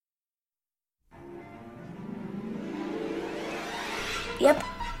Yep.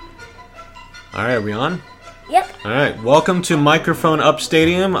 All right, are we on? Yep. All right, welcome to Microphone Up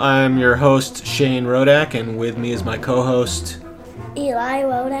Stadium. I'm your host, Shane Rodak, and with me is my co-host, Eli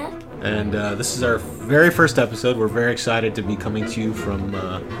Wodak. And this is our very first episode. We're very excited to be coming to you from...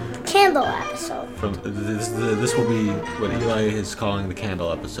 Candle episode. This will be what Eli is calling the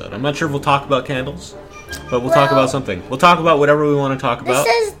candle episode. I'm not sure if we'll talk about candles, but we'll talk about something. We'll talk about whatever we want to talk about.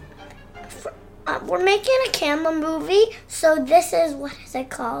 We're making a candle movie, so this is, what is it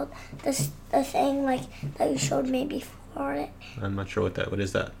called? The thing like that you showed me before it. I'm not sure what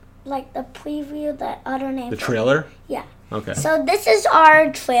is that? Like the preview, the other name. The trailer? Yeah. Okay. So this is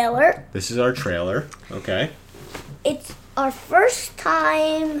our trailer. This is our trailer. Okay. It's our first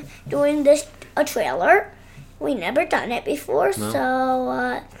time doing a trailer. We never done it before, No.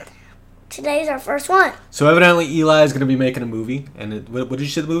 so today's our first one. So evidently Eli is going to be making a movie, and what did you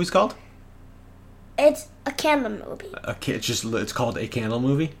say the movie's called? It's a candle movie. It's called a candle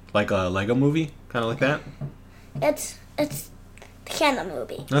movie, like a Lego movie, kind of like that. It's the candle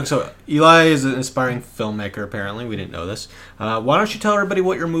movie. Okay, so Eli is an aspiring filmmaker. Apparently, we didn't know this. Why don't you tell everybody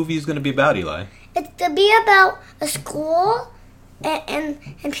what your movie is going to be about, Eli? It's to be about a school, and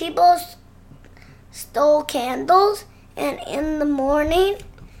people stole candles, and in the morning,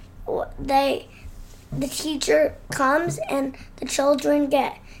 the teacher comes, and the children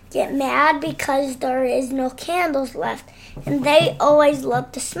get mad because there is no candles left, and they always love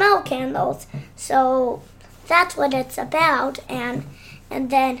to smell candles. So that's what it's about, and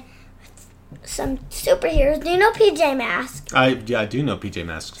then some superheroes. Do you know PJ Masks? I do know PJ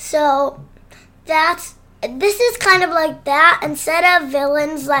Masks. So this is kind of like that. Instead of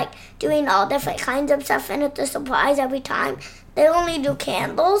villains like doing all different kinds of stuff and it's a surprise every time, they only do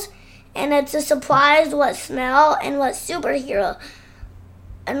candles, and it's a surprise what smell and what superhero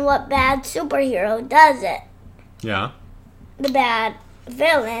and what bad superhero does it. Yeah. The bad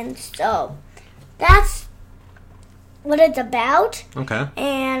villain. So that's what it's about. Okay.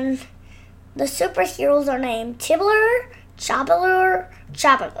 And the superheroes are named Tibbler, Chobbler,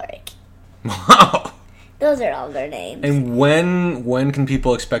 Chobberlick. Wow. Those are all their names. And when can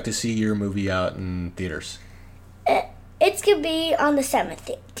people expect to see your movie out in theaters? It's going to be on the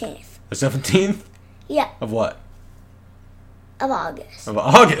 17th. The 17th? Yeah, Of what? of August. Of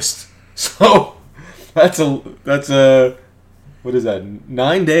August. So that's a what is that?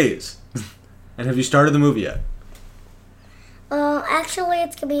 9 days. And have you started the movie yet? Actually,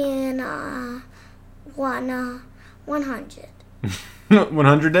 it's going to be in 100.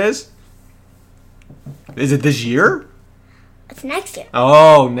 100 days? Is it this year? It's next year.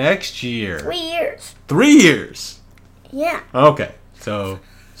 Oh, next year. 3 years. 3 years. Yeah. Okay. So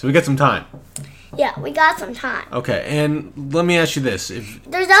we got some time. Yeah, we got some time. Okay, and let me ask you this: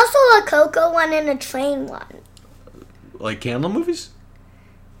 There's also a Coco one and a train one. like candle movies?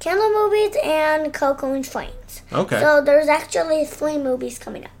 Candle movies and Coco and trains. Okay. So there's actually 3 movies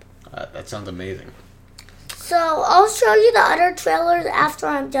coming up. That sounds amazing. So I'll show you the other trailers after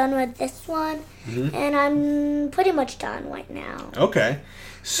I'm done with this one. Mm-hmm. And I'm pretty much done right now. Okay.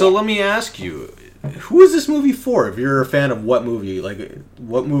 So let me ask you, who is this movie for? If you're a fan of what movie,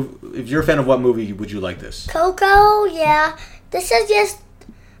 if you're a fan of what movie would you like this? Coco, yeah. This is just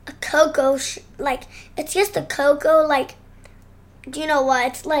a Coco, it's just a Coco, do you know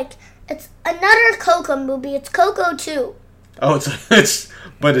what? It's another Coco movie. It's Coco 2. Oh,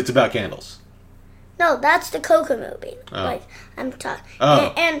 but it's about candles. No, that's the Coco movie. Oh. I'm talking.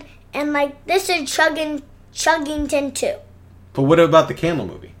 Oh. And this is Chuggington 2. But what about the candle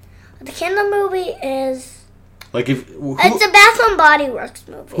movie? The candle movie is... It's a Bath and Body Works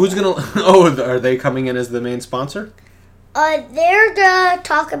movie. Who's gonna... Oh, are they coming in as the main sponsor? They're gonna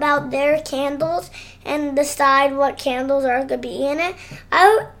talk about their candles and decide what candles are gonna be in it.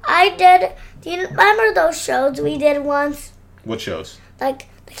 I did... Do you remember those shows we did once? What shows? Like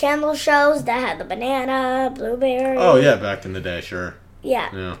the candle shows that had the banana, blueberry. Oh, yeah, back in the day, sure.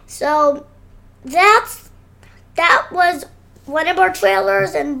 Yeah. So that was one of our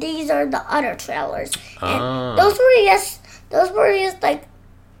trailers, and these are the other trailers. And those were just like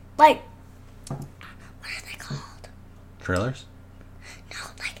what are they called? Trailers? No,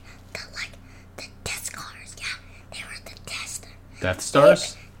 the test cars. Yeah, they were the test. Death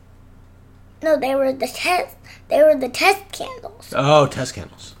Stars? No, they were the test. They were the test candles. Oh, test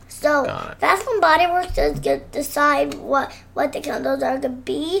candles. So Got it. Bath and Body Works is going to decide what the candles are going to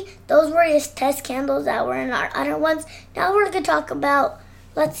be. Those were just test candles that were in our other ones. Now we're going to talk about,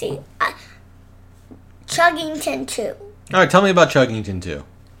 let's see, Chuggington 2. All right, tell me about Chuggington 2.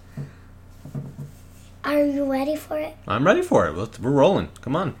 Are you ready for it? I'm ready for it. We're rolling.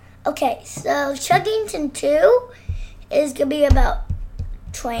 Come on. Okay, so Chuggington 2 is going to be about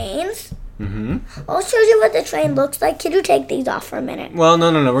trains. Mm-hmm. I'll show you what the train looks like. Can you take these off for a minute? Well,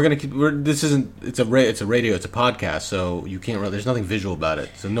 no. We're gonna keep. This isn't. It's a radio. It's a podcast, so you can't. There's nothing visual about it.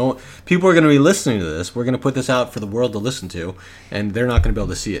 So no people are gonna be listening to this. We're gonna put this out for the world to listen to, and they're not gonna be able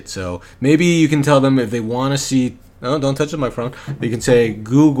to see it. So maybe you can tell them if they want to see. No, don't touch the microphone. They can say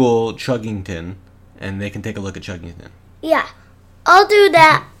Google Chuggington, and they can take a look at Chuggington. Yeah, I'll do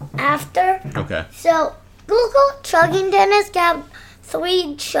that after. Okay. So Google Chuggington has got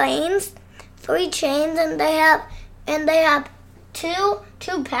three trains, and they have two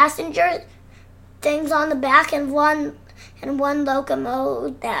passenger things on the back and one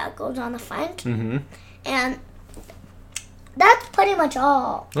locomotive that goes on the front. Mm-hmm. And that's pretty much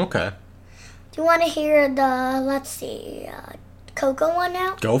all. Okay. Do you want to hear the Coco one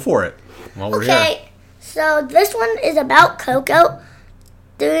now? Go for it. While we're Okay. here. So this one is about Coco.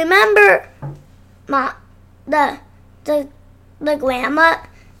 Do you remember the grandma,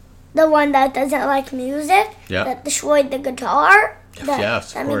 the one that doesn't like music, Yeah. that destroyed the guitar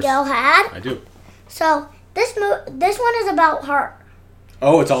Yes, that of course. Miguel had? I do. So this one is about her.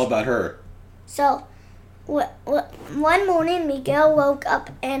 Oh, it's all about her. So one morning Miguel woke up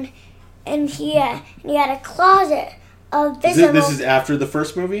and he had a closet of visible. This is after the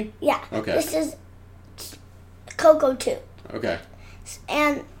first movie? Yeah. Okay. This is Coco 2. Okay.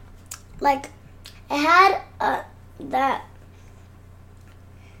 And like it had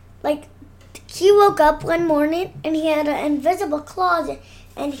he woke up one morning and he had an invisible closet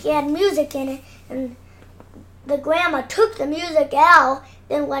and he had music in it, and the grandma took the music out.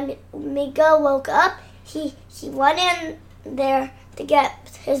 Then when Miguel woke up, he went in there to get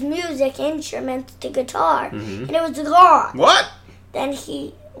his music instruments, the guitar, and it was gone. What? Then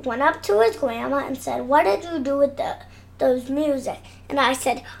he went up to his grandma and said, "What did you do with those music?" And I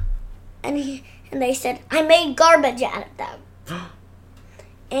said, and they said, "I made garbage out of them."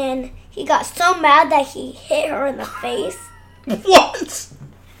 And he got so mad that he hit her in the face. What?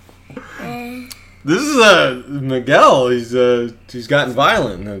 This is Miguel. He's gotten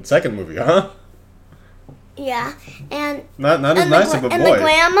violent in the second movie, huh? Yeah, and Not as nice of a boy. and the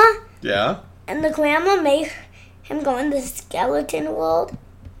grandma, Yeah. and the grandma made him go in the skeleton world.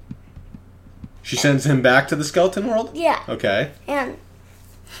 She sends him back to the skeleton world. Yeah, Okay. and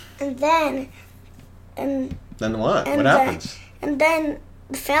then Then what? And What happens? And then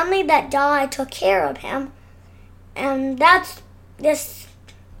the family that died took care of him, and that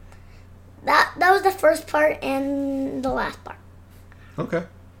was the first part and the last part. Okay.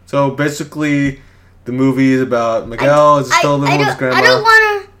 So basically, the movie is about Miguel is still living with his grandma. I don't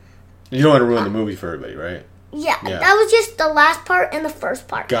want to. You don't want to ruin the movie for everybody, right? Yeah, Yeah. that was just the last part and the first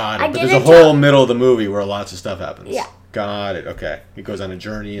part. Got it. I But there's a didn't whole tell- middle of the movie where lots of stuff happens. Yeah. Got it. Okay. He goes on a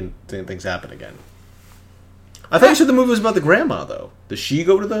journey and things happen again. I thought you said the movie was about the grandma, though. Does she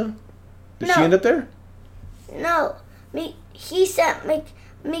go to the... Does she No. end up there? No, he said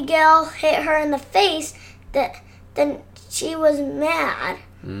Miguel hit her in the face. Then she was mad.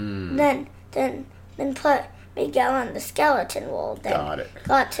 Then put Miguel on the skeleton world. Then Got it.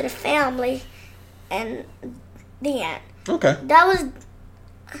 got to the family, and the end. Okay. That was.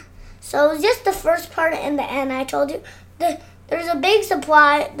 So it was just the first part and the end. I told you there's a big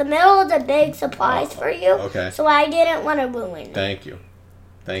supply. The middle is a big surprise for you. Okay. So I didn't want to ruin it. Thank you.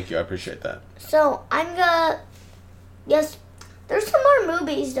 I appreciate that. So I'm gonna. Yes, there's some more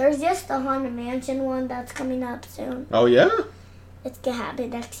movies. There's just the Haunted Mansion one that's coming up soon. Oh, yeah? It's gonna happen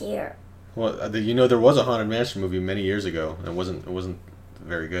next year. Well, there was a Haunted Mansion movie many years ago. And it wasn't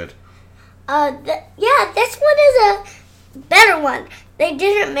very good. Yeah, this one is a better one. They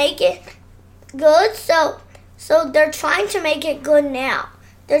didn't make it good, so they're trying to make it good now.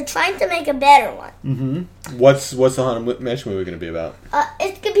 They're trying to make a better one. Mm-hmm. What's the Haunted Mansion movie going to be about?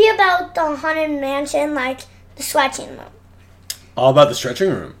 It's gonna be about the Haunted Mansion, like the stretching room. All about the stretching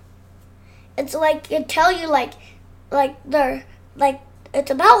room. It's like it tell you like they're like it's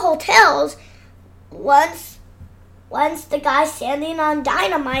about hotels. Once the guy standing on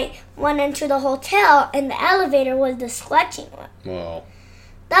dynamite went into the hotel, and the elevator was the stretching room. Well,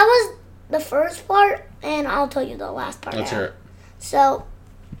 That was the first part, and I'll tell you the last part. let's now. hear it. So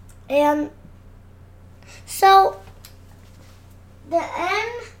the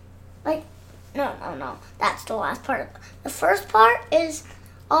end, like, no, that's the last part. The first part is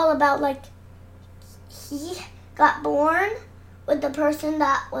all about, like, he got born with the person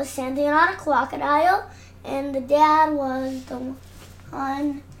that was standing on a crocodile, and the dad was the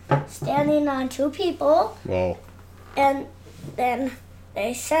one standing on two people, Whoa. and then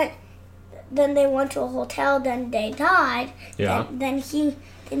they went to a hotel, then they died. Yeah. Then he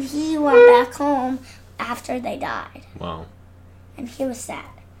went back home after they died. Wow. and he was sad.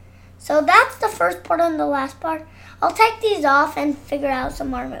 So that's the first part and the last part. I'll take these off and figure out some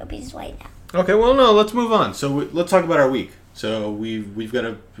more movies right now. Okay, well, no, let's move on. So let's talk about our week. So we've got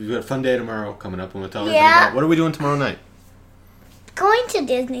a fun day tomorrow coming up, and we'll tell everybody about. What are we doing tomorrow night? Going to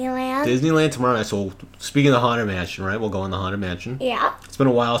Disneyland. Disneyland tomorrow night. So speaking of the Haunted Mansion, right? We'll go in the Haunted Mansion. Yeah. It's been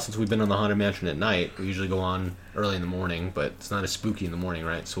a while since we've been on the Haunted Mansion at night. We usually go on early in the morning, but it's not as spooky in the morning,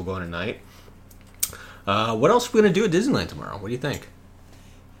 right? So we'll go on at night. What else are we going to do at Disneyland tomorrow? What do you think?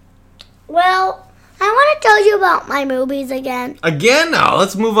 Well, I want to tell you about my movies again. Again? No,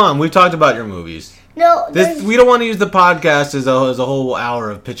 let's move on. We've talked about your movies. No, we don't want to use the podcast as a whole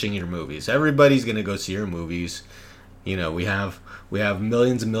hour of pitching your movies. Everybody's going to go see your movies. You know, we have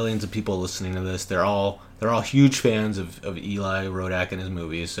millions and millions of people listening to this. They're all huge fans of Eli Rodak and his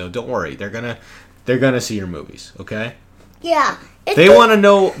movies. So don't worry. They're gonna see your movies, okay? Yeah. They want to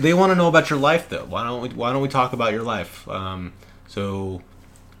know about your life though. Why don't we talk about your life? So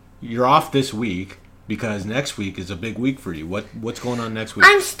you're off this week because next week is a big week for you. What's going on next week?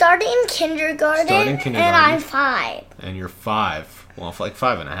 I'm starting kindergarten. And I'm 5. And you're 5. Well, like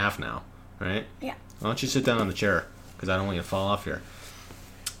 5.5 now, right? Yeah. Why don't you sit down on the chair? Because I don't want you to fall off here.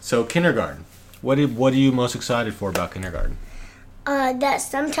 So kindergarten. What are you most excited for about kindergarten? That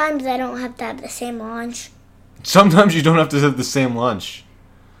sometimes I don't have to have the same lunch. Sometimes you don't have to have the same lunch.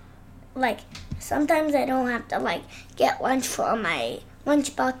 Like, sometimes I don't have to, like, get lunch for my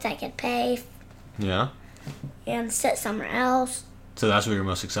lunchbox. I could pay. Yeah? And sit somewhere else. So that's what you're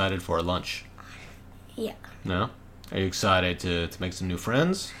most excited for, lunch? Yeah. No? Are you excited to make some new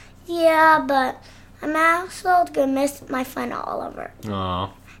friends? Yeah, but I'm also going to miss my friend Oliver.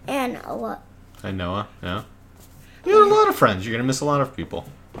 Aw. And Noah. And Noah, yeah? You have a lot of friends. You're going to miss a lot of people.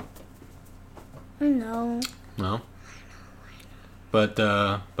 No. No? But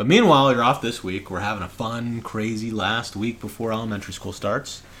meanwhile, you're off this week. We're having a fun, crazy last week before elementary school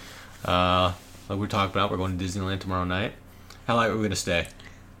starts. Like we talked about, we're going to Disneyland tomorrow night. How late are we going to stay?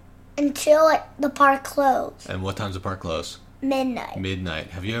 Until the park closes. And what time's the park close? Midnight. Midnight.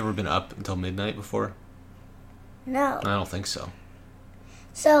 Have you ever been up until midnight before? No. I don't think so.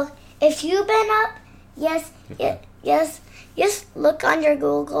 So, if you've been up, yes, just look on your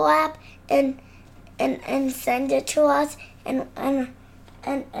Google app and send it to us, and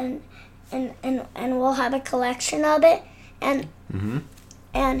we'll have a collection of it, and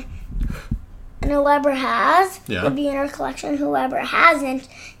whoever has will be in our collection. Whoever hasn't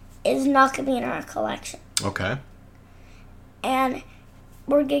is not going to be in our collection. Okay. And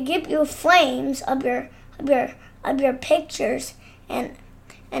we're gonna give you frames of your pictures, and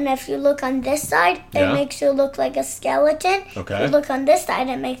if you look on this side, it makes you look like a skeleton. Okay. If you look on this side,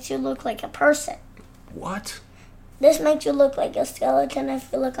 it makes you look like a person. What? This makes you look like a skeleton.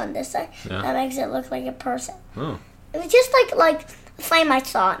 If you look on this side, that makes it look like a person. Oh. It was just like a frame I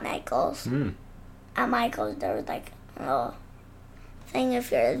saw at Michael's. At Michael's, there was like a thing.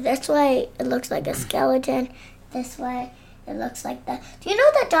 If you're this way, it looks like a skeleton. This way, it looks like that. Do you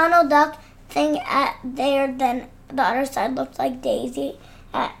know the Donald Duck thing at there? Then the other side looks like Daisy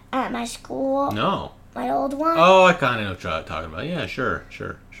at my school. No. My old one. Oh, I kind of know what you're talking about. Yeah, sure.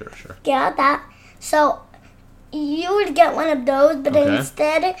 Yeah, that. So you would get one of those, but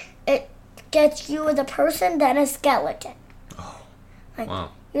instead it gets you as a person than a skeleton. Oh. Like,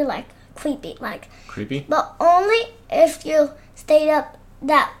 wow. You're like creepy, like. Creepy? But only if you stayed up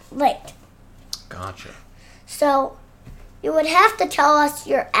that late. Gotcha. So you would have to tell us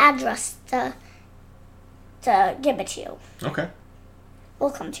your address to give it to you. Okay. We'll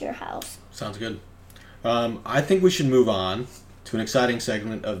come to your house. Sounds good. I think we should move on to an exciting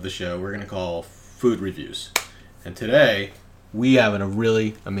segment of the show we're going to call Food Reviews. And today, we have a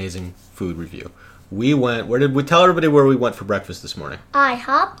really amazing food review. We tell everybody where we went for breakfast this morning?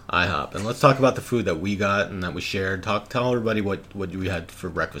 IHOP. IHOP. And let's talk about the food that we got and that we shared. Tell everybody what we had for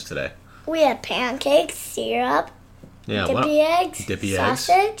breakfast today. We had pancakes, syrup, dippy eggs,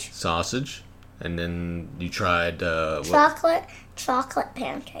 sausage. And then you tried chocolate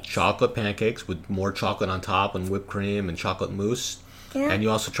pancakes. Chocolate pancakes with more chocolate on top and whipped cream and chocolate mousse. Yeah. And you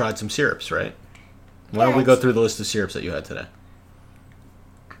also tried some syrups, right? Why don't we go through the list of syrups that you had today?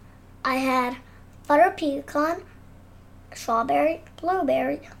 I had butter pecan, strawberry,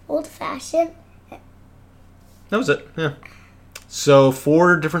 blueberry, old fashioned. That was it. Yeah. So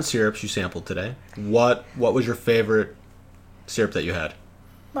 4 different syrups you sampled today. What was your favorite syrup that you had?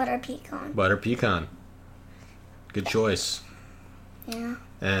 Butter pecan. Butter pecan. Good choice. Yeah.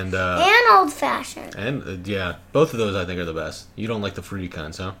 And old fashioned. And both of those I think are the best. You don't like the fruity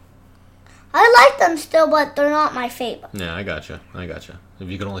kinds, huh? I like them still, but they're not my favorite. Yeah, I gotcha. If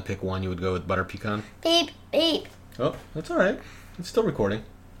you could only pick one, you would go with butter pecan? Beep, beep. Oh, that's all right. It's still recording.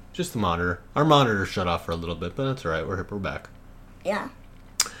 Just the monitor. Our monitor shut off for a little bit, but that's all right. We're back. Yeah.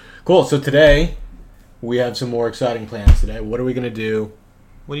 Cool. So today we have some more exciting plans. Today, what are we gonna do?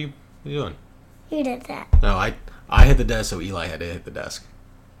 What are you doing? You did that. No, I hit the desk, so Eli had to hit the desk.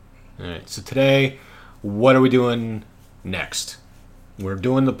 All right. So today, what are we doing next? We're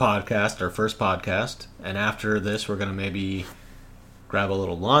doing the podcast, our first podcast, and after this, we're gonna maybe grab a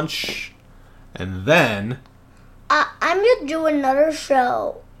little lunch, and then. I'm gonna do another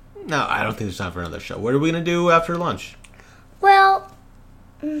show. No, I don't think there's time for another show. What are we gonna do after lunch? Well,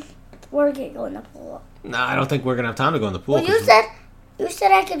 we're gonna go in the pool. No, I don't think we're gonna have time to go in the pool. Well, you said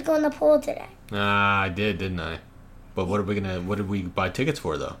I could go in the pool today. I did, didn't I? But what did we buy tickets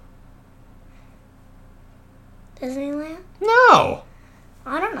for though? Disneyland? No.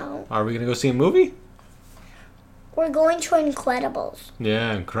 I don't know. Are we gonna go see a movie? We're going to Incredibles.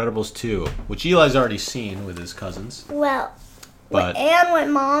 Yeah, Incredibles 2, which Eli's already seen with his cousins. Well, but and with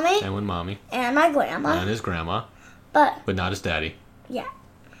mommy. And with mommy. And my grandma. And his grandma. But not his daddy. Yeah.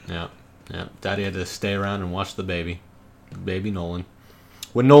 Yeah. Daddy had to stay around and watch the baby. Baby Nolan.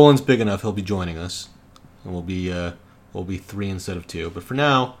 When Nolan's big enough, he'll be joining us. And we'll be 3 instead of 2. But for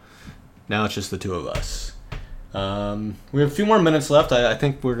now it's just the 2 of us. We have a few more minutes left. I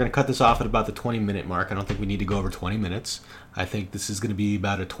think we're going to cut this off at about the 20-minute mark. I don't think we need to go over 20 minutes. I think this is going to be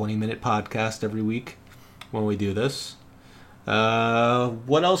about a 20-minute podcast every week when we do this.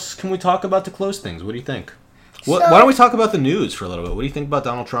 What else can we talk about to close things? What do you think? Why don't we talk about the news for a little bit? What do you think about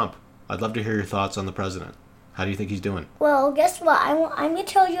Donald Trump? I'd love to hear your thoughts on the president. How do you think he's doing? Well, guess what? I'm going to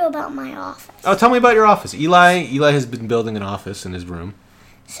tell you about my office. Oh, tell me about your office. Eli has been building an office in his room.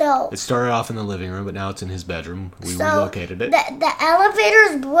 So it started off in the living room, but now it's in his bedroom. We relocated it. The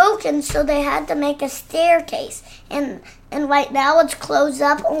elevator's broken, so they had to make a staircase. And right now it's closed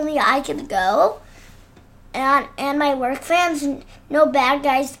up. Only I can go. And my work fans, no bad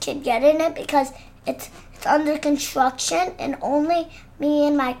guys can get in it because it's under construction, and only me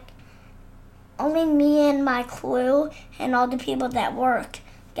and my crew and all the people that work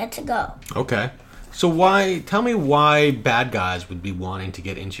get to go. Okay. So tell me why bad guys would be wanting to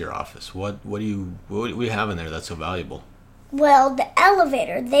get into your office? What do we have in there that's so valuable? Well, the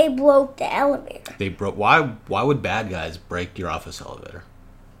elevator. They broke the elevator. Why would bad guys break your office elevator?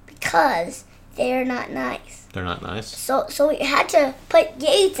 Because they're not nice. They're not nice? So we had to put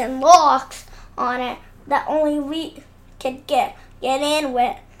gates and locks on it that only we could get in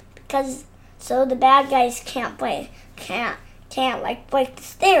with, because so the bad guys can't break the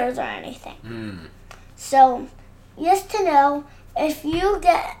stairs or anything. So, just to know, if you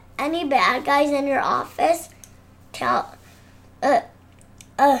get any bad guys in your office, that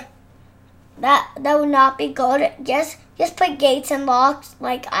would not be good. Just put gates and locks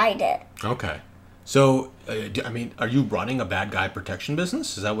like I did. Okay. So, are you running a bad guy protection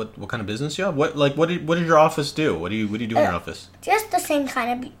business? Is that what kind of business you have? What does your office do? What do you do in your office? Just the same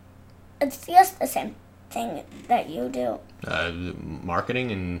kind of. It's just the same thing that you do.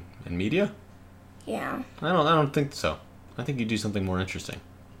 Marketing and media. Yeah. I don't think so. I think you do something more interesting.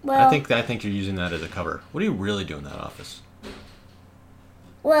 Well, I think you're using that as a cover. What do you really do in that office?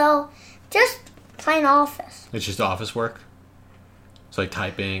 Well, just plain office. It's just office work? It's like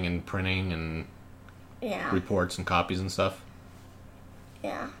typing and printing and reports and copies and stuff?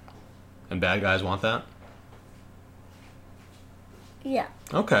 Yeah. And bad guys want that? Yeah.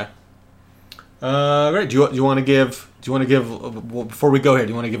 Okay. Great. Do you want to give before we go here, do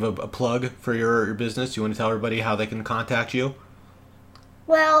you want to give a plug for your business? Do you want to tell everybody how they can contact you?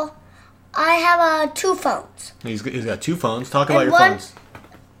 Well, I have 2 phones. He's got 2 phones. Talk about your phones.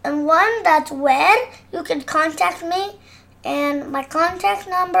 And one that's red, you can contact me, and my contact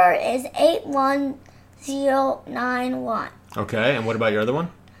number is 81091. Okay, and what about your other one?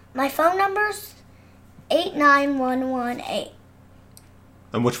 My phone number's 89118.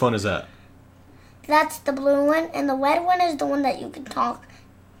 And which phone is that? That's the blue one, and the red one is the one that you can talk.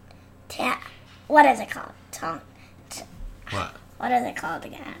 What is it called? What? What is it called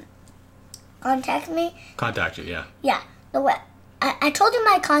again? Contact me? Contact you, yeah. Yeah. I told you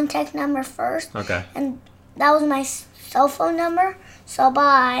my contact number first. Okay. And that was my cell phone number. So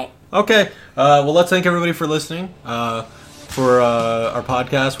bye. Okay. Well, let's thank everybody for listening. For our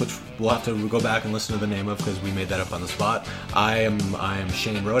podcast, which we'll have to go back and listen to the name of because we made that up on the spot. I am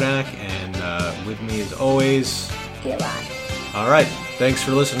Shane Rodak, and with me as always, Eli. All right. Thanks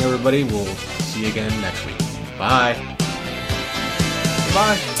for listening, everybody. We'll see you again next week. Bye.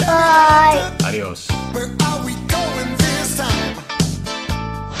 Bye. Bye. Adios. Where are we